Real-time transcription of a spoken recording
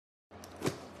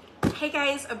Hey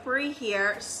guys, Breigh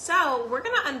here. So we're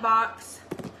gonna unbox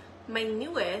my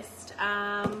newest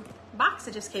box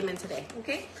that just came in today,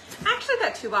 okay? I actually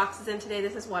got 2 boxes in today.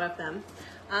 This is one of them.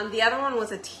 The other one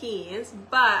was a tease,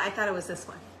 but I thought it was this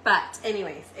one. But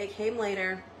anyways, it came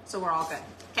later, so we're all good.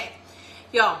 Okay,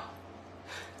 y'all.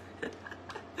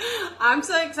 I'm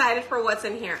so excited for what's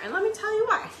in here, and let me tell you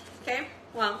why. Okay,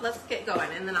 well, let's get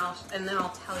going, and then I'll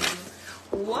tell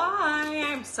you why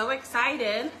I'm so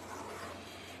excited.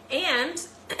 And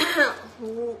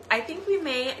I think we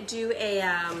may do a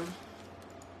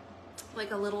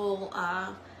like a little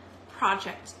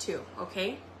project too.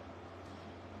 Okay.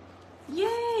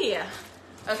 Yay.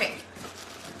 Okay.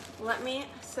 Let me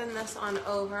send this on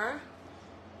over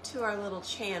to our little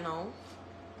channel.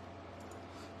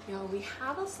 You know, we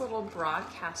have this little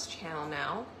broadcast channel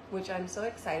now, which I'm so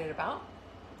excited about.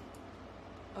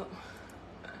 Oh.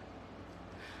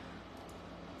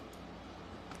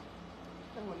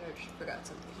 I wonder if she forgot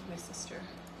something. My sister.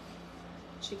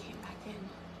 She came back in.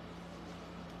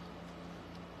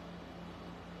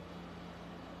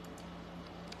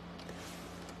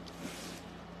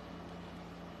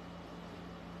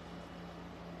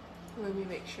 Let me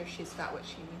make sure she's got what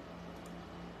she needs.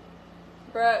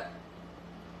 Brooke.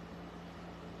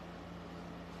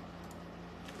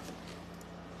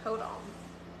 Hold on.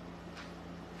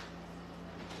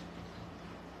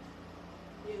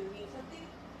 You need something?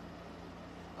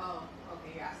 Oh,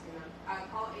 okay, you're asking them.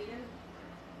 Call Aiden?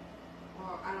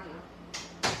 Or, I don't know.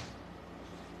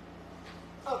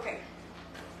 Okay.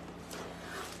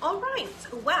 All right.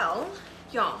 Well,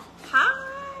 y'all.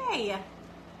 Hi.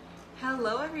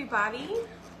 Hello, everybody.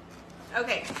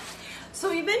 Okay.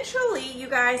 So eventually, you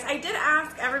guys, I did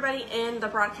ask everybody in the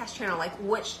broadcast channel, like,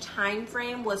 which time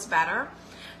frame was better.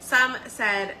 Some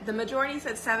said, the majority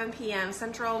said 7 p.m.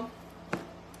 Central.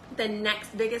 The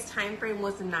next biggest time frame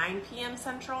was 9 p.m.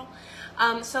 Central.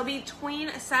 So between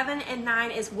 7 and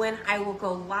 9 is when I will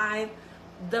go live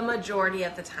the majority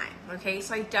of the time. Okay,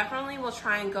 so I definitely will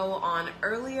try and go on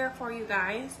earlier for you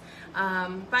guys.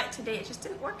 But today it just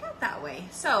didn't work out that way.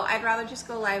 So I'd rather just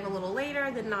go live a little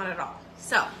later than not at all.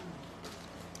 So,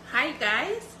 hi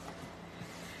guys.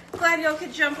 Glad y'all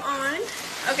could jump on.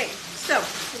 Okay, so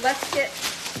let's get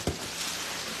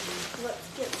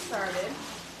started.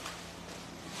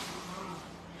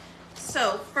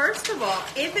 So first of all,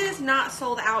 if it is not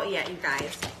sold out yet, you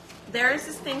guys, there is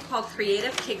this thing called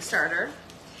Creative Kickstarter.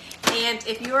 And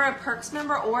if you're a Perks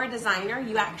member or a designer,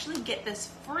 you actually get this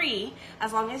free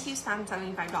as long as you spend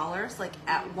 $75 like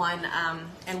at one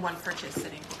purchase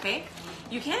sitting, okay?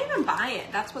 You can't even buy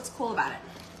it. That's what's cool about it.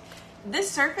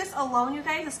 This surface alone, you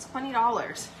guys, is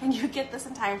 $20 and you get this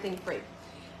entire thing free.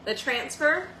 The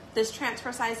transfer, this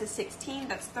transfer size is 16.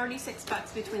 That's 36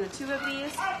 bucks between the 2 of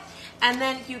these. And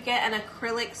then you get an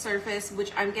acrylic surface,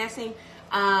 which I'm guessing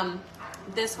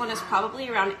this one is probably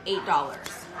around $8.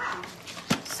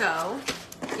 So,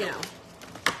 you know,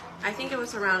 I think it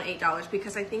was around $8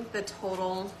 because I think the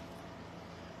total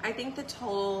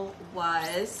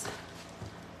was,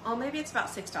 oh, maybe it's about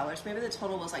 $6. Maybe the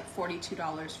total was like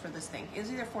 $42 for this thing. It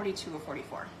was either 42 or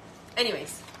 44.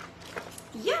 Anyways,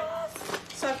 yes.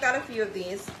 So I've got a few of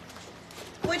these,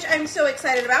 which I'm so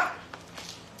excited about.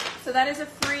 So that is a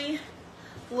free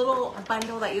little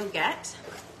bundle that you'll get.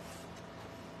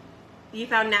 You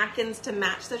found napkins to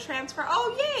match the transfer.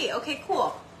 Oh, yay. Okay,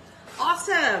 cool.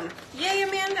 Awesome. Yay,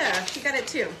 Amanda. She got it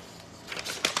too.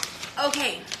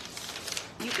 Okay,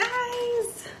 you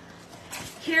guys,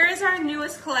 here is our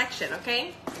newest collection,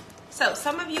 okay? So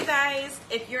some of you guys,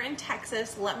 if you're in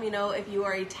Texas, let me know if you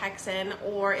are a Texan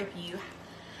or if you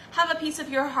have a piece of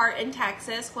your heart in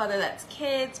Texas, whether that's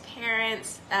kids,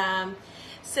 parents,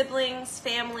 siblings,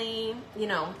 family, you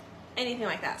know, anything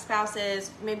like that,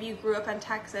 spouses, maybe you grew up in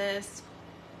Texas.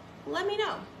 Let me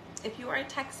know if you are a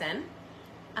Texan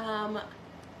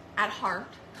at heart.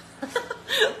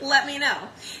 Let me know.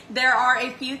 There are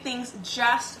a few things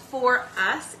just for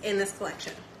us in this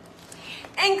collection,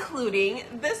 including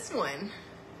this one.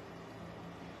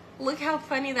 Look how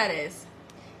funny that is.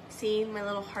 See my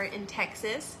little heart in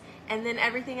Texas, and then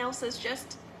everything else is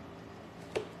just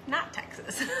not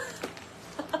Texas.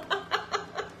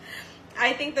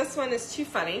 I think this one is too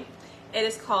funny. It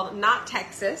is called Not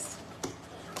Texas.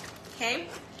 Okay.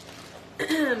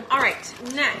 All right,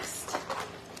 next.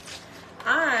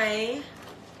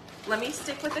 Let me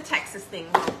stick with the Texas thing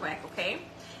real quick, okay?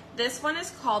 This one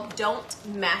is called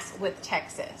Don't Mess with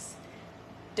Texas.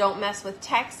 Don't mess with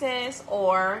Texas,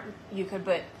 or you could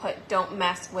put Don't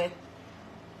Mess with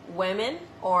Women,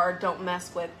 or Don't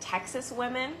Mess with Texas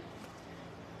Women.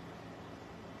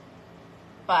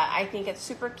 But I think it's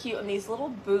super cute, and these little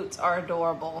boots are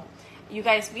adorable. You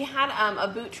guys, we had a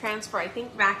boot transfer, I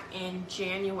think back in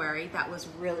January, that was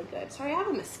really good. Sorry, I have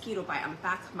a mosquito bite on the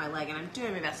back of my leg, and I'm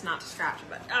doing my best not to scratch it,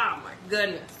 but oh my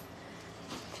goodness.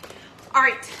 All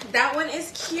right, that one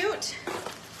is cute.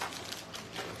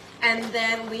 And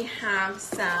then we have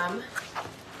some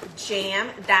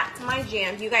jam. That's my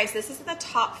jam. You guys, this is the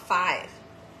top 5.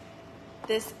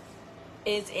 This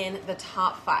is in the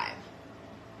top 5.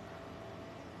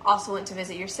 Also went to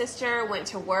visit your sister, went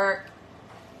to work.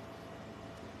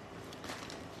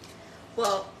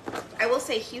 Well, I will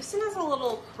say Houston is a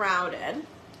little crowded.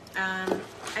 I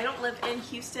don't live in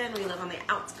Houston. We live on the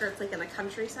outskirts, like in the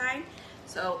countryside.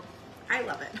 So I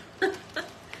love it.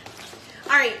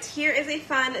 All right, here is a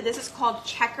fun, this is called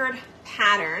Checkered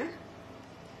Pattern.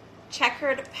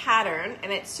 Checkered Pattern,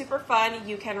 and it's super fun.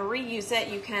 You can reuse it.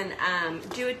 You can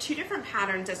do it 2 different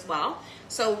patterns as well.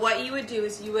 So what you would do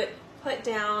is you would put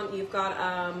down, you've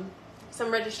got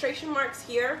some registration marks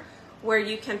here where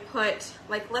you can put,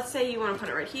 like, let's say you want to put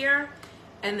it right here,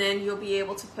 and then you'll be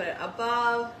able to put it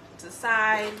above, to the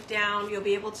side, down. You'll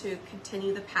be able to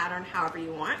continue the pattern however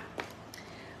you want.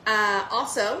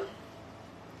 Also,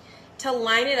 to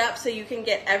line it up so you can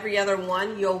get every other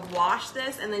one, you'll wash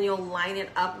this and then you'll line it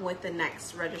up with the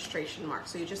next registration mark.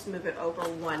 So you just move it over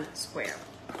 1 square.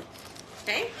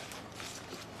 Okay?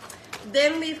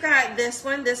 Then we've got this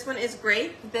one. This one is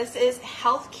great. This is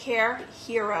Healthcare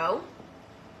Hero.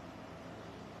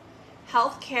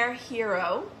 Healthcare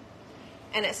Hero.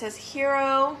 And it says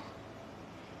hero,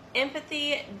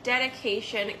 empathy,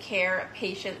 dedication, care,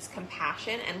 patience,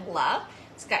 compassion, and love.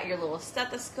 It's got your little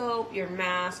stethoscope, your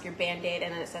mask, your Band-Aid,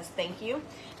 and then it says thank you.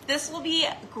 This will be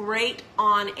great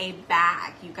on a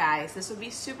bag, you guys. This would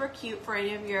be super cute for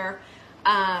any of your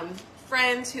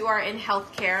friends who are in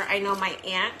healthcare. I know my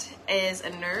aunt is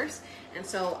a nurse, and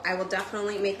so I will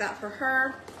definitely make that for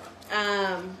her.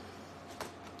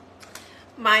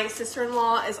 My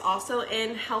sister-in-law is also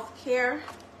in healthcare,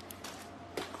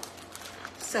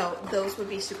 so those would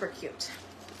be super cute.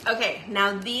 Okay,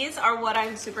 now these are what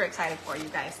I'm super excited for, you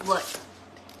guys. Look,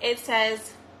 it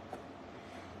says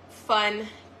fun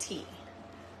tea,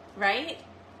 right?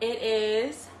 It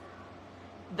is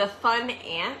the fun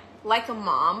aunt, like a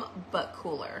mom, but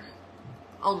cooler,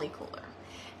 only cooler.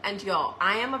 And y'all,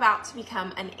 I am about to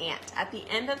become an aunt. At the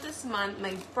end of this month,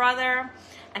 my brother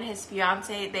and his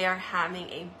fiance, they are having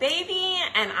a baby,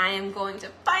 and I am going to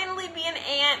finally be an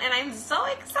aunt, and I'm so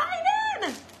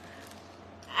excited.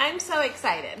 I'm so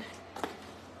excited.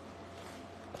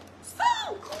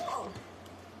 So cool.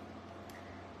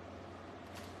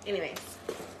 Anyways,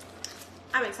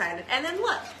 I'm excited. And then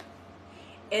look,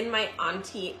 in my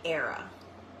auntie era.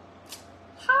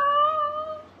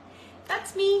 Ha!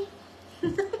 That's me.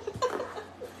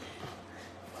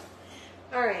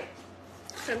 All right,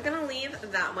 so I'm gonna leave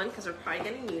that one because we're probably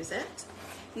gonna use it.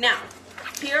 Now,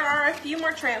 here are a few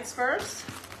more transfers.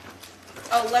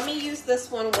 Oh, let me use this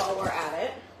one while we're at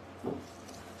it.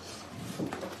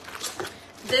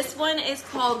 This one is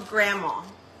called Grandma.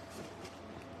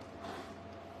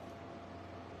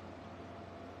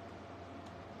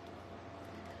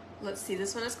 Let's see,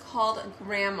 this one is called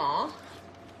Grandma.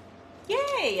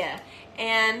 Yay!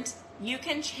 And you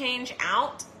can change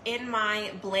out in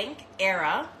my blank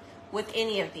era with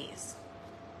any of these,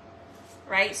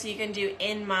 right? So you can do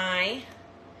in my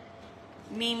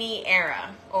Mimi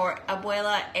era, or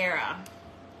Abuela era,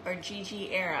 or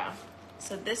Gigi era.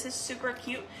 So this is super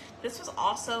cute. This was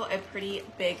also a pretty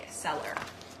big seller.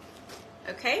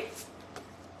 Okay.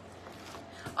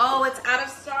 Oh, it's out of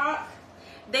stock.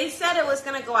 They said it was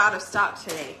gonna go out of stock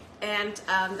today. And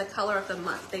the color of the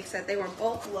month. They said they were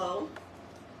both low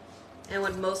and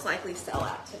would most likely sell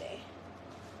out today.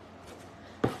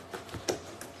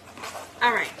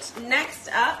 All right, next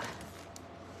up,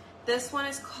 this one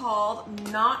is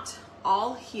called Not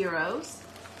All Heroes.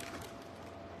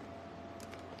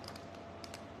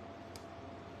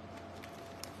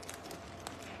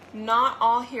 Not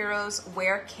all heroes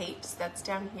wear capes. That's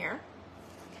down here.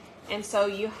 And so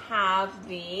you have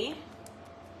the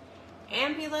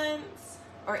ambulance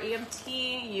or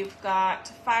EMT, you've got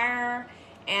fire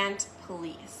and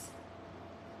police.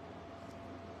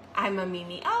 I'm a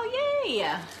Mimi. Oh,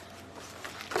 yay!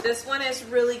 This one is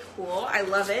really cool. I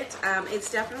love it.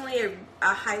 It's definitely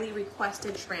a highly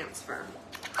requested transfer.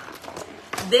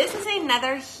 This is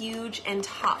another huge and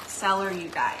top seller, you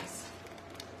guys.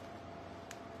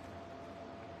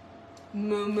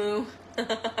 Moo Moo.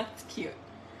 That's cute.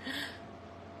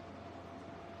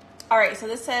 All right, so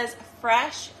this says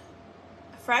fresh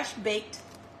baked.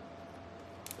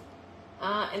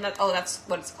 And that's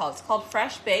what it's called. It's called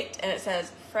Fresh Baked, and it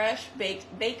says Fresh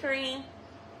Baked Bakery,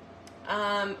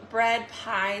 bread,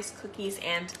 pies, cookies,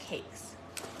 and cakes.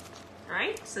 All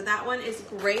right, so that one is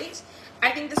great.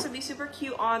 I think this would be super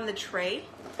cute on the tray.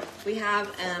 We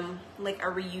have like a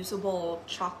reusable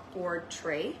chalkboard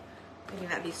tray. I think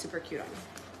that'd be super cute on.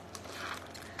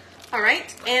 All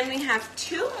right, and we have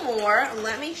two more.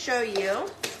 Let me show you.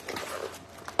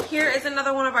 Here is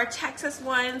another one of our Texas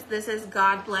ones. This is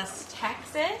God Bless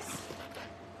Texas.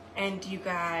 And you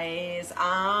guys,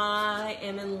 I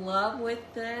am in love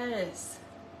with this.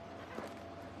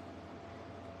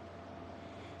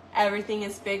 Everything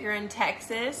is bigger in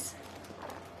Texas.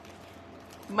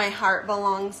 My heart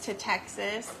belongs to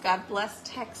Texas. God bless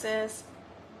Texas.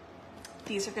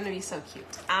 These are gonna be so cute.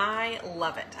 I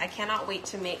love it. I cannot wait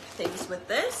to make things with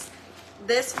this.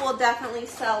 This will definitely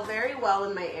sell very well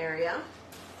in my area.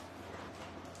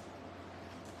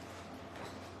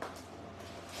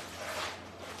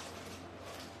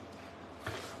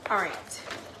 All right,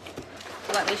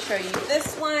 let me show you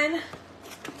this one.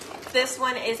 This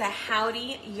one is a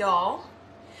howdy, y'all.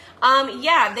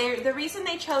 Yeah, the reason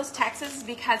they chose Texas is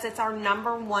because it's our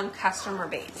 #1 customer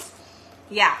base.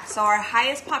 Yeah, so our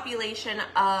highest population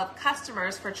of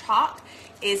customers for chalk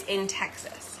is in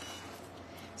Texas.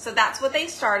 So that's what they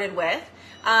started with.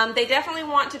 They definitely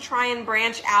want to try and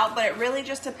branch out, but it really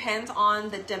just depends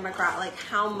on the demographic, like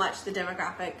how much the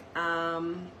demographic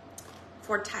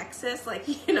for Texas, like,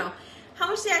 you know, how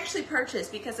much they actually purchase,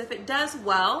 because if it does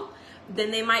well,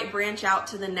 then they might branch out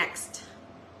to the next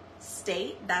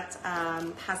state that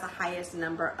has the highest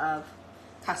number of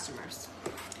customers.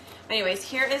 Anyways,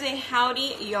 here is a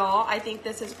howdy, y'all. I think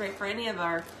this is great for any of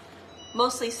our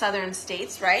mostly southern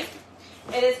states, right?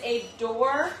 It is a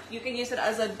door. You can use it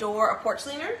as a door, a porch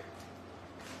leaner.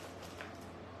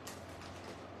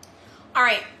 All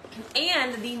right,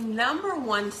 and the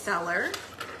 #1 seller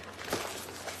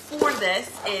for this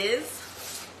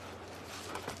is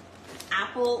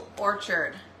Apple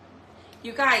Orchard.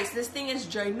 You guys, this thing is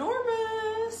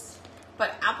ginormous,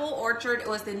 but Apple Orchard, it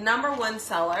was the #1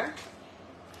 seller.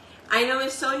 I know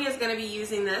Miss Sonia is going to be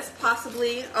using this,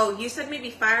 possibly. Oh, you said maybe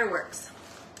fireworks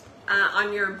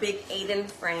on your big Aiden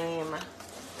frame.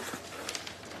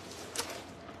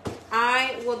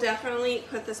 I will definitely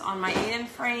put this on my Aiden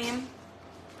frame.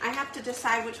 I have to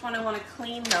decide which one I want to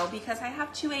clean though, because I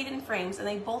have 2 Aiden frames and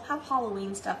they both have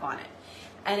Halloween stuff on it.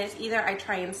 And it's either I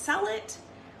try and sell it,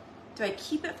 do I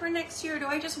keep it for next year, or do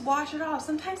I just wash it off?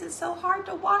 Sometimes it's so hard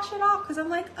to wash it off because I'm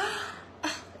like, oh,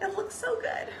 it looks so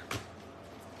good.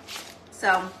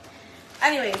 So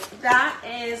anyways, that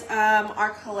is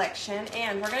our collection,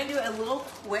 and we're going to do a little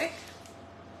quick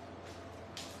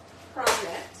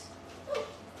project.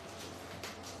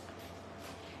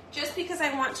 Just because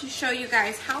I want to show you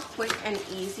guys how quick and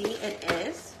easy it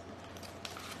is.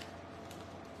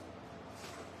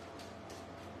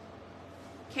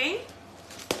 Okay,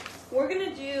 we're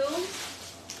gonna do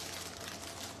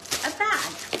a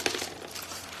bag.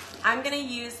 I'm gonna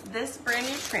use this brand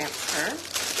new transfer.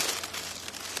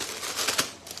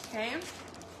 Okay,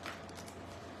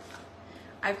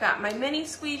 I've got my mini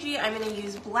squeegee. I'm gonna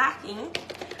use black ink.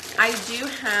 I do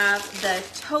have the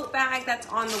tote bag that's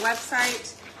on the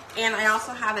website, and I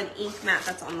also have an ink mat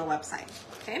that's on the website,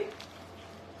 okay?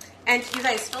 And you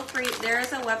guys, feel free, there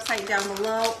is a website down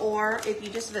below, or if you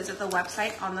just visit the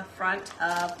website on the front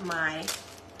of my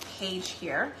page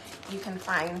here, you can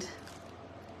find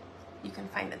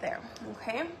it there,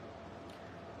 okay?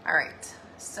 All right,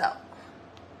 so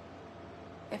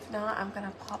if not, I'm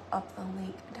gonna pop up the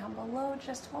link down below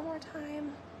just one more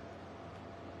time.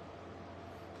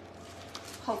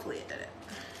 Hopefully it did it.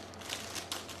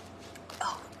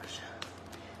 Oh gosh,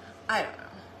 I don't know.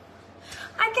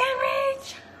 I can't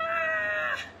reach.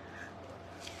 Ah.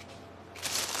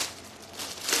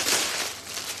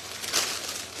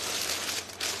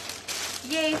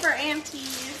 Yay for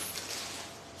aunties.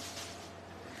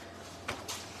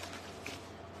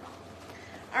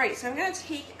 All right, so I'm gonna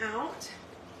take out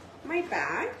my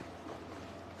bag.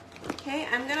 Okay,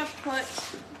 I'm gonna put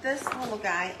this little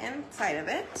guy inside of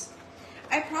it.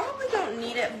 I probably don't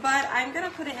need it, but I'm gonna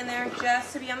put it in there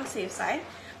just to be on the safe side.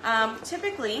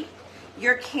 Typically,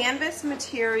 your canvas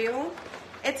material,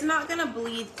 it's not gonna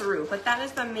bleed through, but that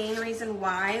is the main reason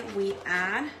why we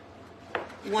add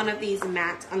one of these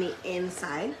mats on the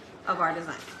inside of our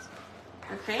designs,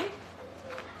 okay?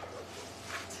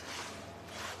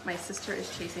 My sister is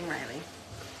chasing Riley.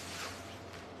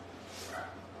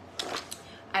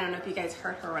 I don't know if you guys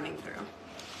heard her running through.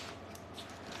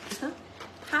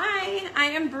 Hi, I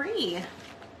am Breigh.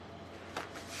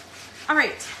 All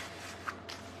right,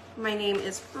 my name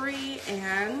is Breigh,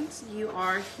 and you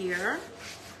are here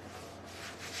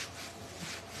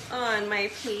on my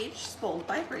page, Spoiled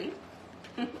by Breigh.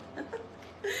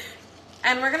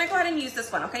 And we're gonna go ahead and use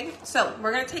this one, okay? So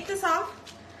we're gonna take this off.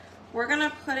 We're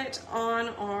gonna put it on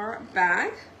our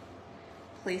bag.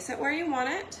 Place it where you want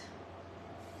it.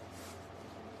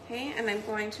 Okay, and I'm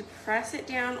going to press it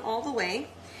down all the way.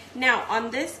 Now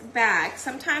on this bag,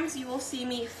 sometimes you will see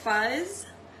me fuzz,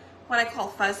 what I call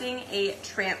fuzzing a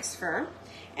transfer.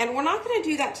 And we're not gonna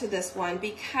do that to this one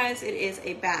because it is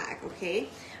a bag, okay?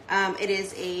 It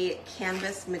is a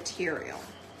canvas material.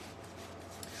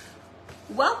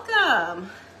 Welcome.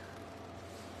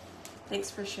 Thanks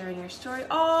for sharing your story.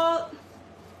 Oh,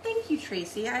 thank you,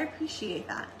 Tracy. I appreciate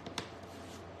that.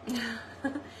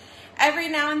 Every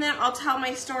now and then I'll tell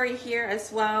my story here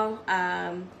as well.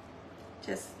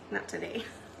 Just not today.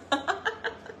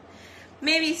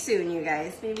 Maybe soon, you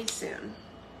guys, maybe soon.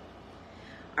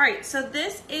 All right, so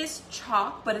this is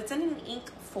chalk, but it's in an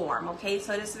ink form, okay?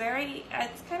 So it is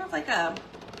it's kind of like a,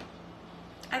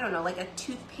 I don't know, like a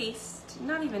toothpaste,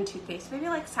 not even toothpaste, maybe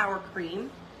like sour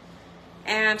cream.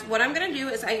 And what I'm gonna do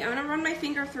is I'm gonna run my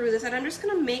finger through this, and I'm just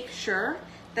gonna make sure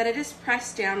that it is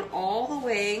pressed down all the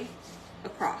way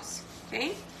across,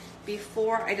 okay?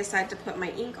 Before I decide to put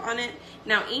my ink on it.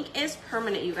 Now, ink is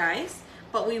permanent, you guys,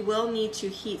 but we will need to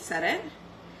heat set it.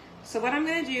 So what I'm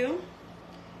gonna do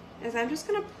is I'm just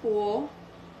gonna pull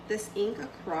this ink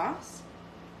across,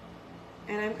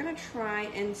 and I'm gonna try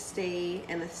and stay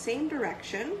in the same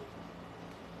direction.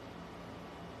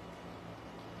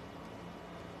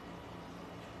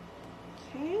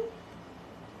 Okay.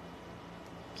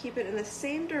 Keep it in the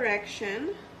same direction,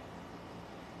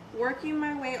 working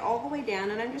my way all the way down,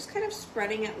 and I'm just kind of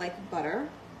spreading it like butter.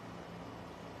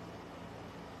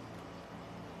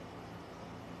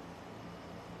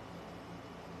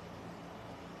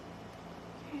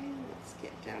 Okay, let's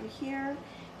get down here.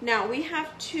 Now we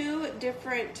have two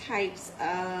different types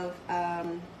of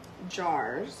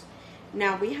jars.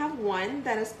 Now we have one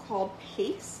that is called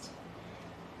paste.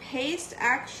 Paste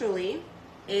actually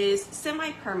is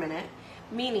semi-permanent,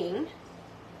 meaning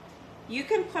you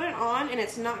can put it on and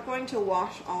it's not going to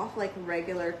wash off like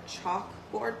regular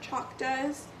chalkboard chalk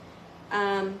does.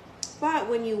 But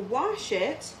when you wash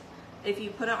it, if you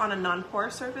put it on a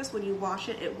non-porous surface, when you wash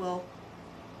it, it will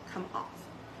come off,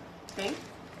 okay?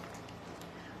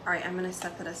 All right, I'm gonna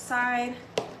set that aside.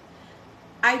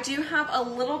 I do have a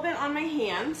little bit on my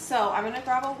hand, so I'm gonna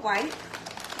grab a wipe.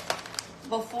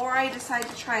 Before I decide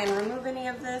to try and remove any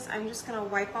of this, I'm just gonna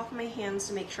wipe off my hands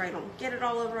to make sure I don't get it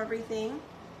all over everything.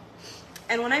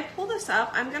 And when I pull this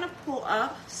up, I'm gonna pull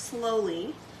up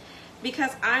slowly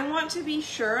because I want to be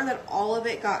sure that all of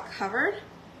it got covered.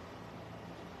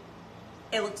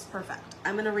 It looks perfect.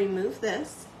 I'm gonna remove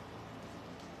this.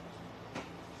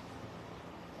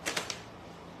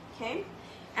 Okay,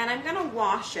 and I'm gonna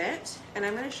wash it, and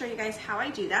I'm gonna show you guys how I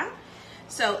do that.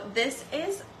 So this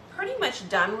is pretty much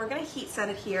done. We're gonna heat set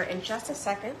it here in just a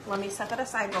second. Let me set that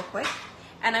aside real quick.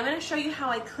 And I'm gonna show you how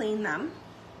I clean them.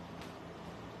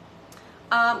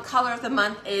 Color of the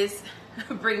month is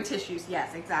bring tissues.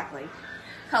 Yes, exactly.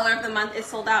 Color of the month is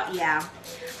sold out. Yeah.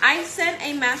 I sent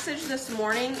a message this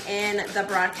morning in the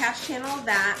broadcast channel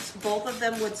that both of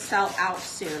them would sell out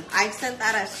soon. I sent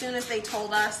that as soon as they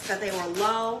told us that they were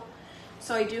low.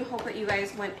 So I do hope that you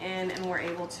guys went in and were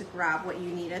able to grab what you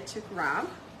needed to grab.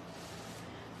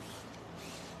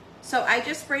 So I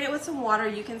just sprayed it with some water.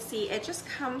 You can see it just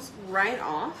comes right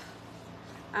off.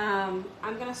 I'm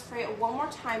gonna spray it one more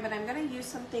time, but I'm gonna use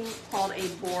something called a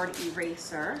board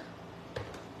eraser.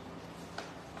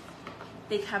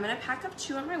 They come in a pack of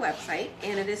 2 on my website,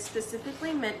 and it is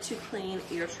specifically meant to clean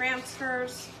your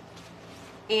transfers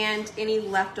and any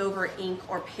leftover ink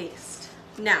or paste.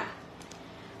 Now,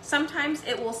 sometimes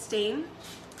it will stain.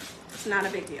 It's not a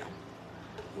big deal.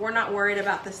 We're not worried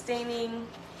about the staining.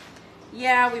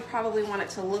 Yeah, we probably want it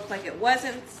to look like it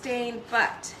wasn't stained,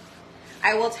 but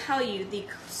I will tell you, the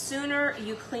sooner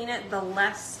you clean it, the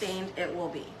less stained it will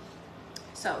be.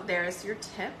 So there's your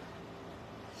tip.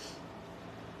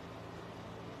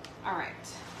 All right.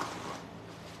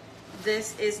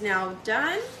 This is now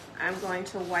done. I'm going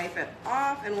to wipe it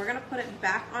off, and we're gonna put it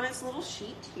back on its little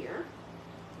sheet here.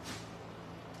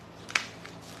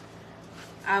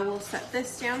 I will set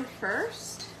this down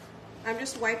first. I'm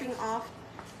just wiping off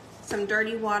some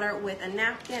dirty water with a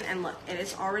napkin, and look, it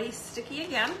is already sticky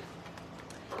again.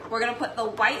 We're gonna put the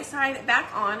white side back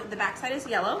on. The back side is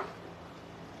yellow.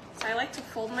 So I like to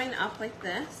fold mine up like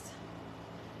this.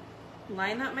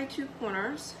 Line up my 2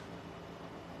 corners,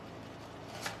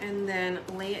 and then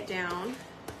lay it down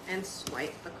and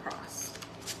swipe across,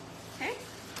 okay?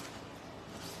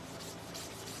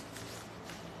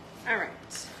 All right.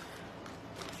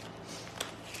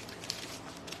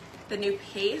 the new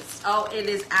paste. Oh, it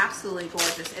is absolutely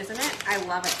gorgeous, isn't it? I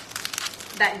love it.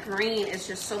 That green is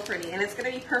just so pretty, and it's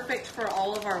gonna be perfect for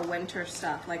all of our winter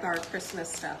stuff, like our Christmas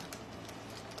stuff.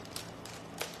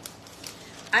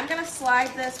 I'm gonna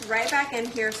slide this right back in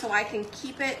here so I can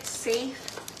keep it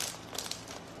safe.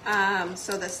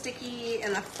 So the sticky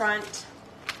in the front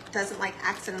doesn't like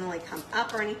accidentally come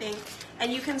up or anything.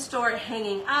 And you can store it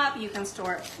hanging up, you can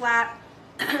store it flat,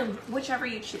 whichever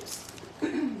you choose.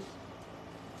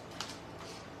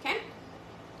 Okay?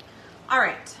 All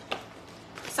right.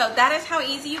 So that is how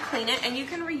easy you clean it, and you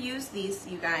can reuse these,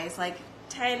 you guys, like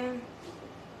 10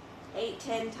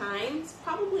 times,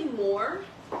 probably more.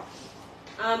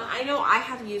 I know I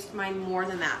have used mine more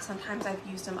than that. Sometimes I've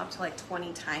used them up to like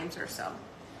 20 times or so.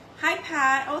 Hi,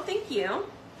 Pat. Oh, thank you.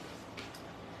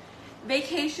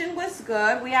 Vacation was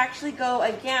good. We actually go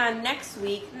again next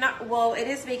week. Well, it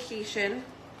is vacation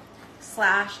 /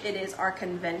 it is our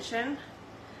convention.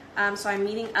 So I'm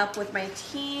meeting up with my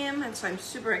team, and so I'm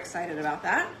super excited about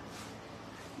that.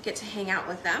 Get to hang out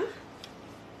with them.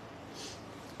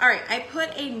 All right, I put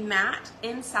a mat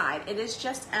inside. It is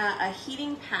just a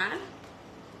heating pad.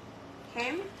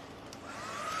 Okay.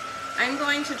 I'm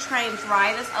going to try and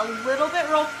dry this a little bit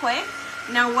real quick.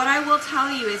 Now, what I will tell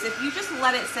you is if you just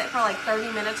let it sit for like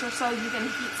 30 minutes or so, you can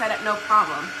heat set it no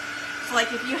problem. So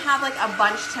like if you have like a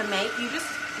bunch to make, you just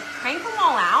crank them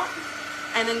all out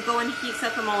and then go and heat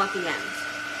set them all at the end.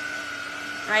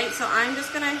 Right? So I'm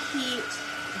just gonna heat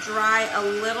dry a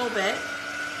little bit.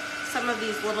 Some of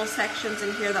these little sections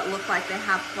in here that look like they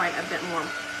have quite a bit more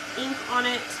ink on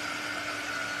it.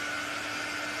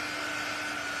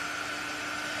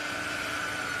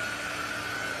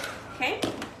 Okay,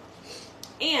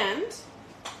 and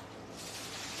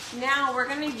now we're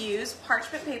going to use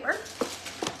parchment paper.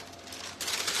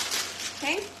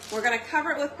 Okay, we're going to cover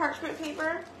it with parchment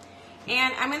paper,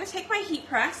 and I'm going to take my heat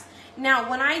press. Now,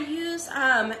 when I use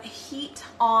heat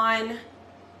on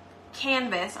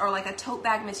canvas or like a tote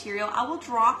bag material, I will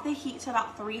drop the heat to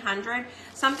about 300,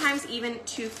 sometimes even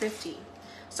 250.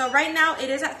 So right now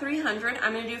it is at 300.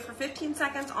 I'm going to do it for 15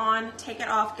 seconds on, take it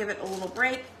off, give it a little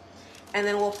break, and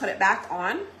then we'll put it back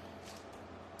on.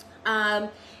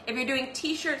 If you're doing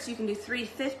t-shirts, you can do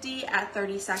 350 at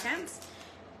 30 seconds.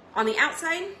 On the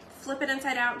outside, flip it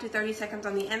inside out, do 30 seconds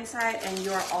on the inside, and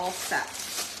you're all set.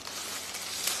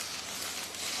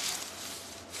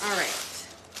 All right.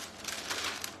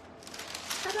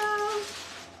 Ta-da!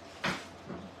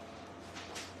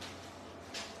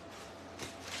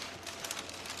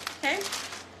 Okay.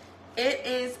 It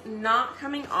is not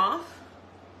coming off.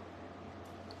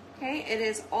 Okay, it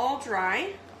is all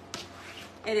dry.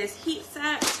 It is heat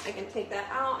set. I can take that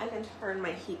out. I can turn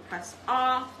my heat press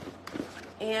off.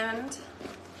 And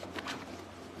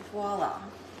voila.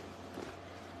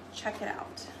 Check it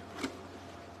out.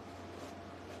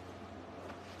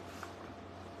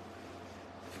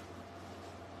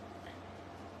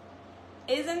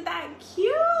 Isn't that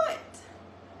cute?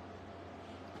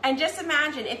 And just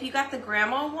imagine if you got the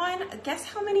grandma one, guess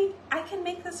how many, I can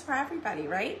make this for everybody,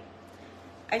 right?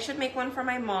 I should make one for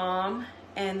my mom,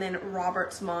 and then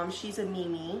Robert's mom, she's a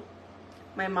Mimi.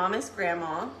 My mom is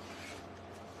grandma.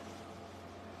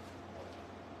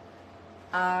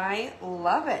 I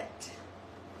love it.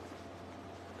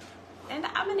 And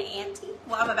I'm an auntie.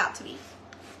 Well, I'm about to be.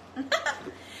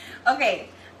 Okay,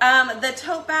 the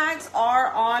tote bags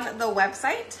are on the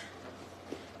website.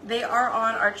 They are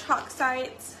on our chalk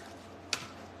sites.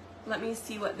 Let me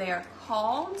see what they are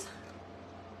called.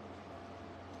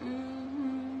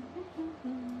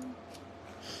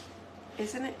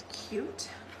 Isn't it cute?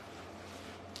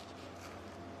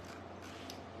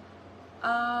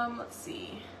 Let's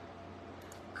see.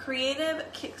 Creative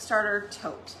Kickstarter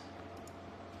Tote.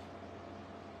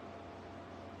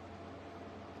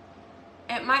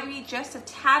 It might be just a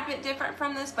tad bit different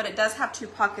from this, but it does have 2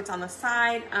 pockets on the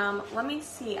side. Let me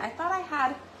see. I thought I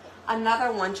had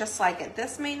another one just like it.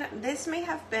 This may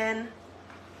have been.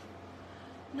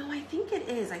 No, I think it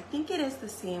is. I think it is the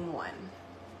same one.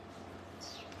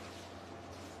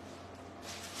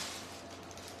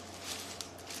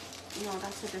 No,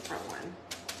 that's a different one.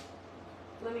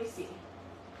 Let me see.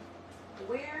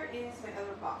 Where is my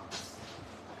other box?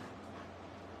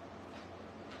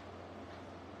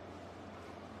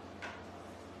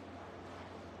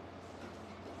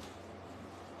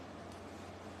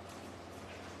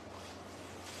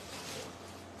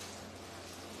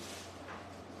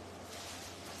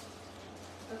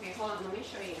 Okay, hold on, let me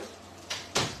show you.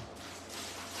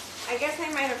 I guess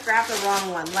I might have grabbed the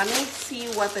wrong one. Let me see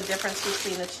what the difference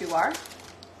between the two are.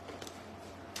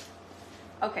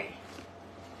 Okay,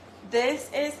 this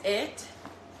is it.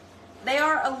 They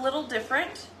are a little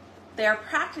different. They are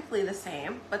practically the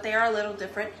same, but they are a little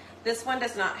different. This one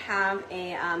does not have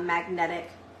a magnetic,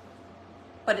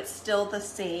 but it's still the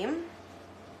same.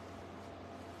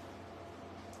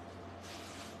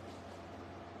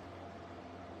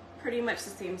 Pretty much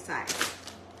the same size.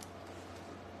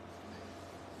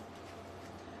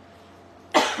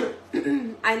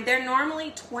 And they're normally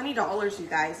 $20, you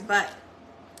guys, but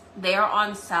they are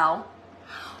on sale.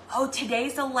 Oh,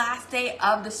 today's the last day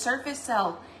of the Surface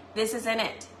sale. This is in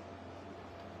it.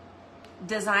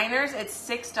 Designers, it's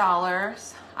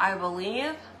 $6, I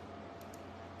believe.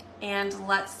 And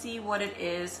let's see what it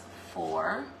is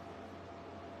for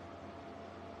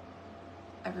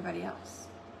everybody else.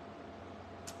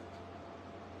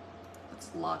 Let's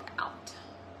log out.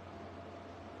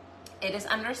 It is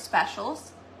under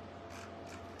specials.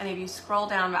 And if you scroll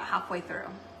down about halfway through.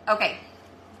 Okay.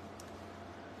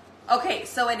 Okay,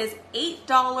 so it is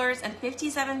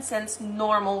 $8.57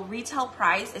 normal retail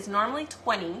price. It's normally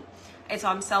 $20. It's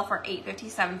on sale for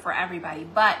 $8.57 for everybody.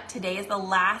 But today is the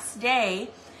last day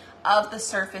of the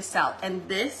Surface sale. And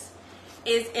this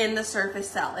is in the Surface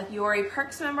sale. If you are a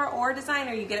Perks member or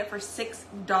designer, you get it for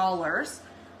 $6.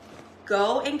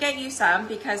 Go and get you some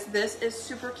because this is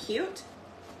super cute.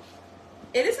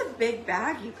 It is a big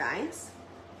bag, you guys.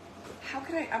 How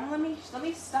could I, let me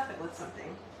stuff it with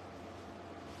something.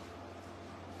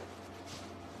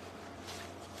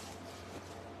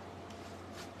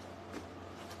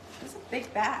 It's a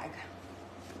big bag.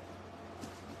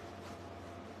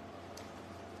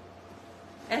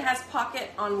 It has pocket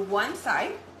on one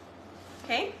side,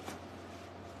 okay?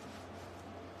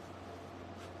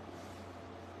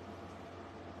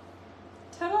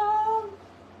 Ta-da!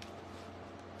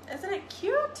 Isn't it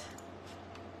cute?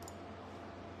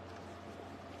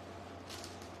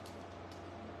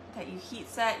 That you heat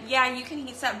set. Yeah, you can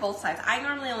heat set both sides. I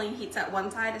normally only heat set one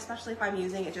side, especially if I'm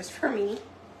using it just for me.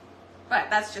 But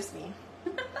that's just me.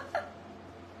 But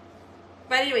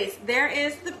anyways, there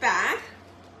is the bag.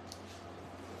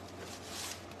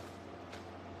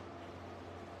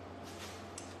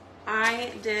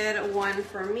 I did one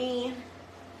for me.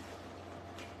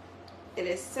 It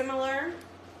is similar.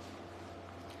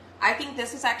 I think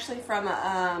this is actually from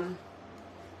a,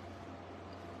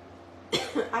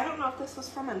 I don't know if this was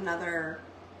from another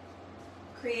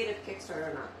creative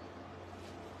Kickstarter or not.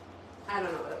 I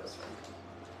don't know what it was from.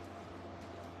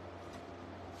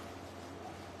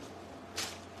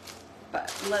 But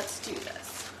let's do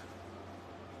this.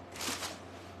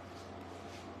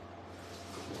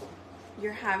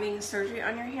 You're having surgery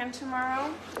on your hand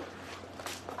tomorrow?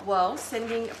 Well,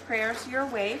 sending prayers your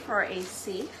way for a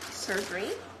safe surgery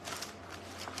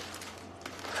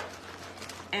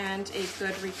and a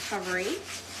good recovery.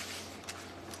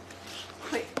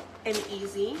 Quick and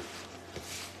easy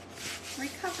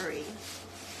recovery.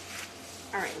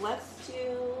 All right, let's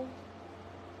do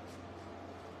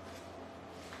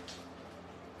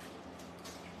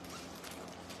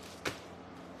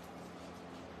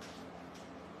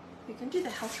we can do the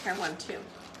healthcare one too.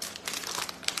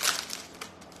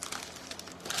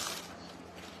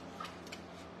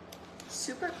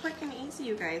 Super quick and easy,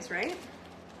 you guys, right?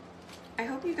 I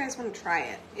hope you guys want to try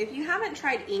it. If you haven't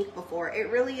tried ink before, it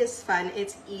really is fun.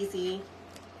 It's easy.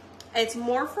 It's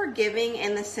more forgiving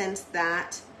in the sense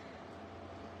that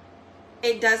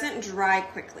it doesn't dry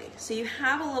quickly. So you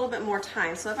have a little bit more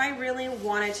time. So if I really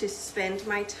wanted to spend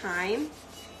my time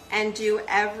and do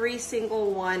every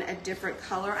single one a different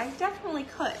color, I definitely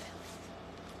could.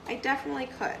 I definitely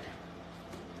could.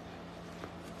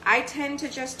 I tend to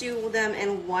just do them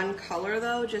in one color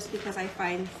though, just because I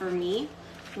find for me,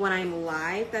 when I'm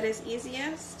live, that is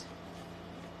easiest.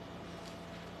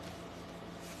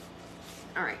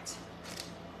 All right.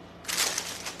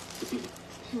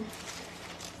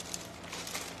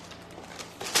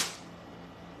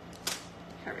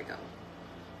 Here we go.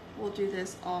 We'll do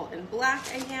this all in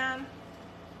black again.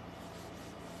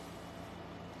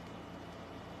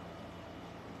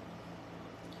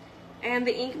 And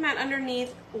the ink mat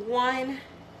underneath, one,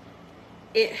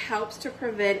 it helps to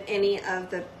prevent any of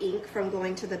the ink from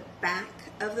going to the back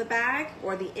of the bag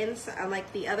or the inside,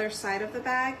 like the other side of the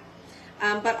bag.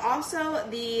 But also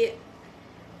the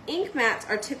ink mats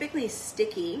are typically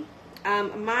sticky.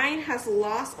 Mine has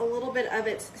lost a little bit of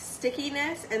its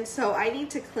stickiness, and so I need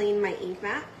to clean my ink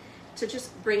mat to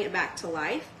just bring it back to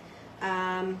life.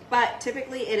 But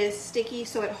typically it is sticky,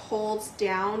 so it holds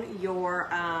down your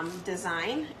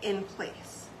design in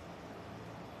place.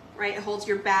 Right, it holds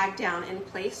your bag down in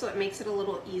place, so it makes it a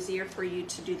little easier for you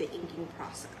to do the inking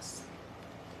process.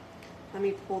 Let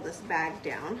me pull this bag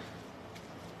down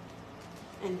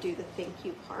and do the thank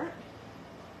you part.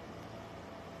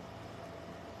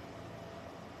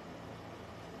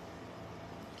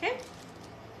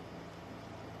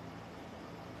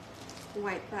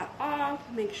 Wipe that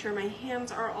off, make sure my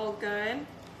hands are all good.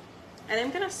 And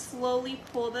I'm gonna slowly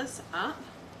pull this up,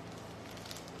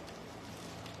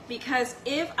 because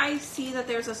if I see that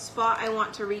there's a spot I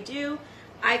want to redo,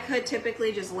 I could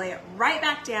typically just lay it right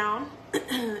back down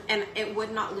and it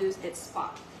would not lose its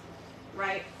spot,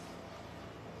 right?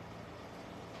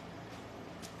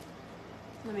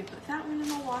 Let me put that one in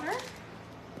the water.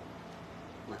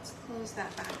 Let's close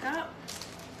that back up.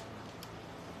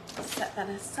 Set that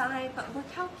aside, but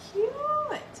look how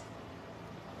cute.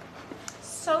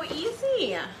 So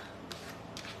easy.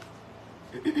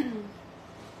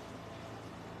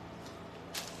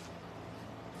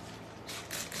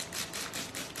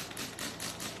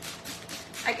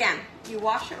 Again, you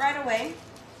wash it right away.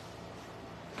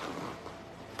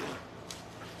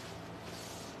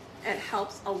 It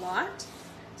helps a lot.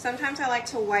 Sometimes I like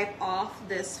to wipe off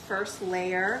this first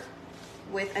layer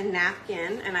with a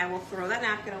napkin, and I will throw that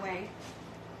napkin away.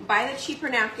 Buy the cheaper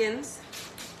napkins,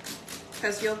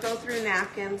 because you'll go through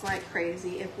napkins like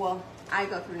crazy. Well, I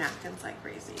go through napkins like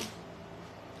crazy.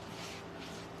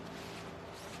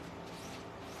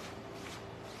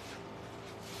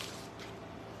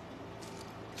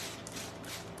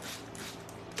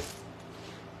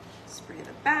 Spray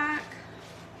the back,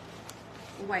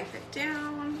 wipe it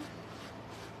down,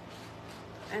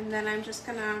 and then I'm just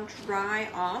gonna dry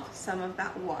off some of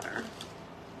that water.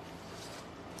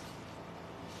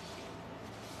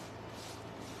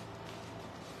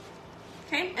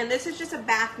 Okay, and this is just a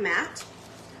bath mat,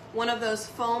 one of those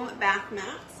foam bath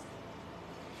mats.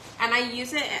 And I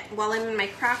use it while I'm in my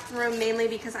craft room, mainly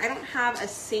because I don't have a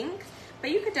sink,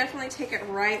 but you could definitely take it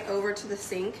right over to the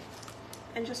sink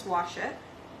and just wash it.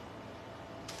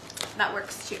 That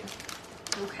works too,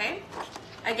 okay?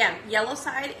 Again, yellow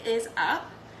side is up,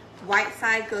 white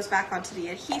side goes back onto the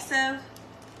adhesive.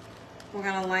 We're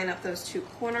gonna line up those two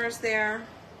corners there.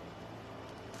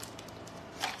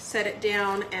 Set it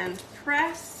down and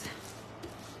press.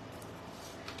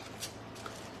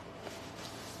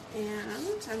 And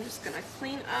I'm just gonna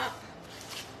clean up.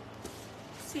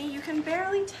 See, you can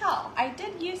barely tell. I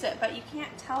did use it, but you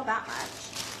can't tell that much.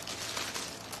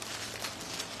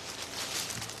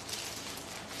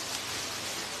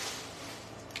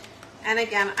 And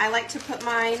again, I like to put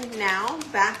mine now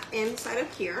back inside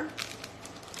of here,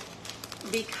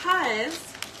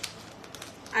 because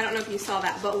I don't know if you saw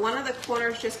that, but one of the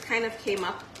corners just kind of came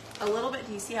up a little bit.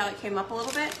 Do you see how it came up a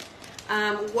little bit?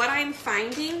 What I'm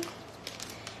finding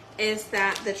is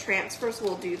that the transfers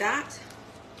will do that.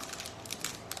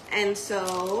 And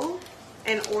so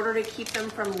in order to keep them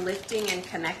from lifting and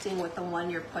connecting with the one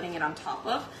you're putting it on top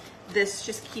of, this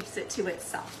just keeps it to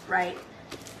itself, right?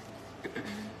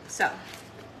 So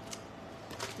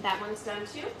that one's done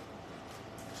too.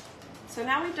 So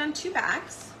now we've done 2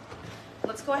 bags.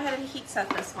 Let's go ahead and heat set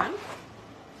this one.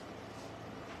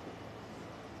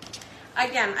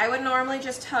 Again, I would normally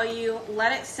just tell you,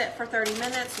 let it sit for 30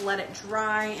 minutes, let it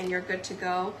dry, and you're good to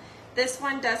go. This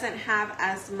one doesn't have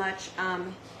as much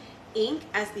ink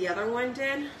as the other one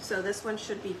did, so this one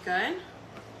should be good.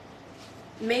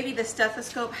 Maybe the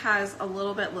stethoscope has a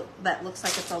little bit that looks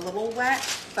like it's a little wet,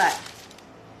 but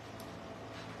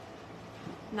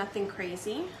nothing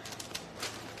crazy.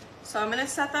 So I'm gonna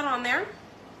set that on there,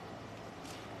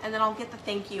 and then I'll get the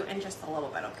thank you in just a little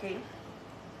bit, okay?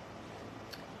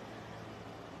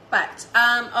 But,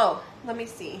 oh, let me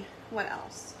see, what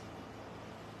else?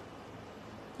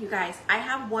 You guys, I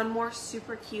have one more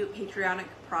super cute patriotic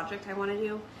project I wanna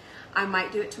do. I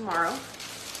might do it tomorrow.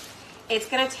 It's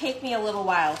gonna take me a little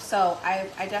while, so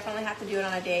I definitely have to do it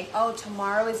on a day. Oh,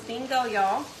 tomorrow is bingo,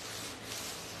 y'all.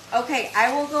 Okay,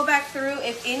 I will go back through.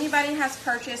 If anybody has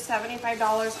purchased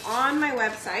 $75 on my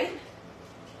website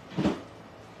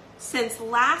since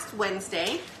last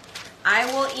Wednesday, I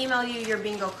will email you your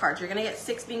bingo cards. You're gonna get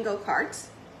 6 bingo cards,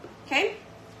 okay?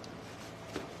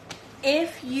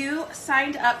 If you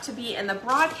signed up to be in the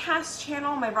broadcast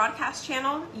channel, my broadcast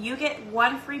channel, you get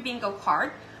 1 free bingo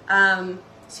card.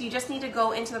 So you just need to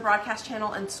go into the broadcast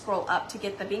channel and scroll up to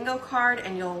get the bingo card,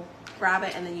 and you'll grab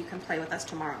it, and then you can play with us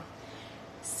tomorrow.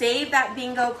 Save that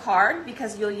bingo card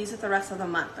because you'll use it the rest of the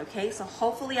month, okay? So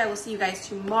hopefully I will see you guys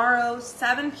tomorrow,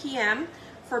 7 p.m.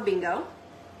 for bingo.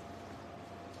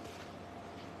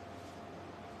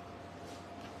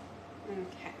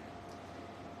 Okay.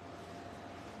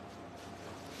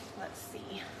 Let's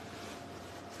see.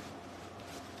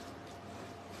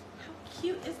 How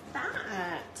cute is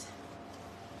that?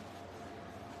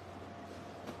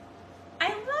 I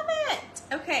love it.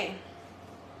 Okay.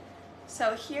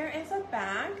 So here is a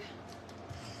bag.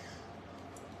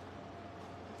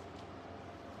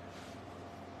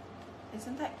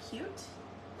 Isn't that cute?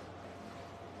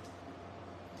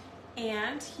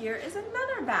 And here is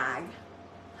another bag.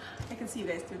 I can see you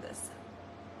guys through this.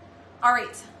 All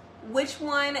right, which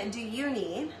one do you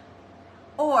need?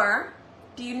 Or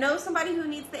do you know somebody who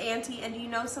needs the Auntie, and do you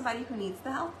know somebody who needs the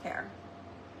healthcare?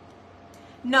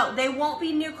 No, they won't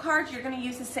be new cards. You're gonna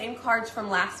use the same cards from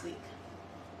last week.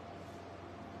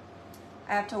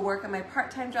 I have to work at my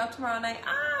part-time job tomorrow night.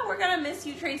 Ah, we're gonna miss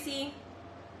you, Tracy.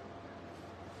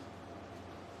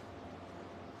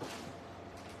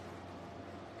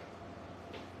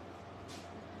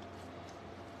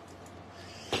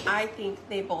 I think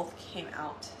they both came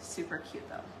out super cute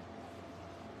though.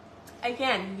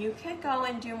 Again, you could go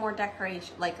and do more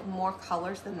decoration, like more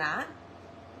colors than that.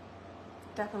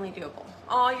 Definitely doable.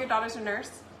 Oh, your daughter's a nurse?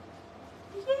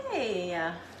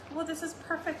 Yay. Well, this is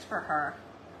perfect for her.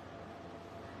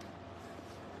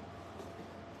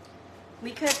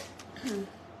 We could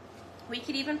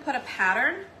even put a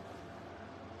pattern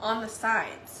on the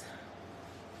sides.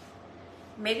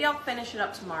 Maybe I'll finish it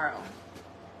up tomorrow.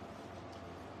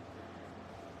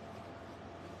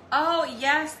 Oh,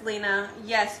 yes, Lena.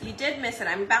 Yes, you did miss it.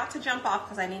 I'm about to jump off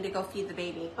because I need to go feed the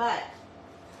baby. But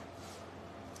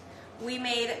we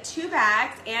made 2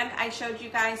 bags, and I showed you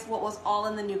guys what was all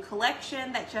in the new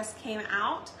collection that just came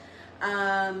out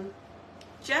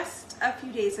just a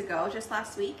few days ago, just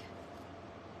last week.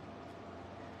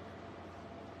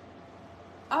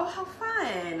 Oh, how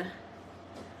fun.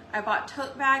 I bought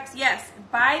tote bags. Yes,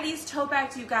 buy these tote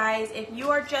bags, you guys, if you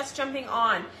are just jumping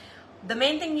on. The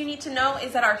main thing you need to know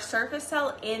is that our surface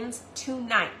sale ends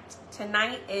tonight.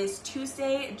 Tonight is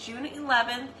Tuesday, June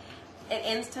 11th. It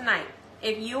ends tonight.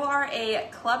 If you are a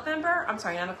club member, I'm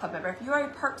sorry, not a club member. If you are a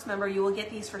Perks member, you will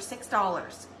get these for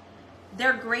 $6.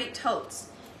 They're great totes.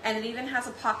 And it even has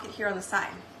a pocket here on the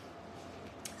side.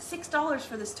 $6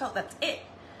 for this tote, that's it.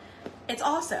 It's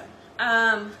awesome.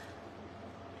 And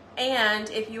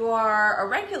if you are a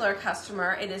regular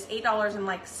customer, it is $8 and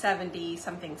like 70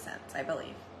 something cents, I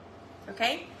believe.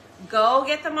 Okay, go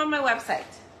get them on my website.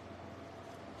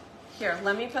 Here,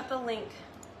 let me put the link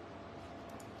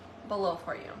below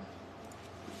for you.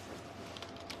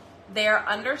 They are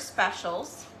under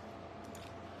specials,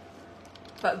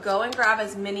 but go and grab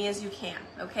as many as you can,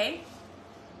 okay?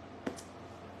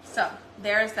 So,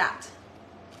 there's that.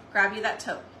 Grab you that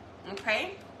tote,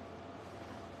 okay?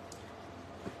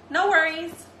 No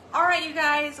worries. All right, you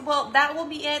guys. Well, that will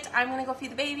be it. I'm gonna go feed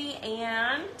the baby,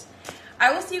 and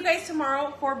I will see you guys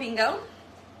tomorrow for bingo.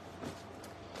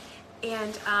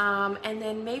 And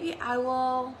then maybe I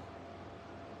don't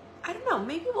know,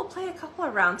 maybe we'll play a couple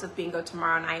of rounds of bingo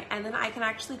tomorrow night, and then I can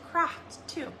actually craft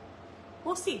too.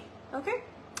 We'll see, okay?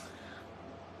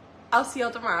 I'll see y'all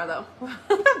tomorrow though.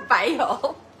 Bye,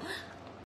 y'all.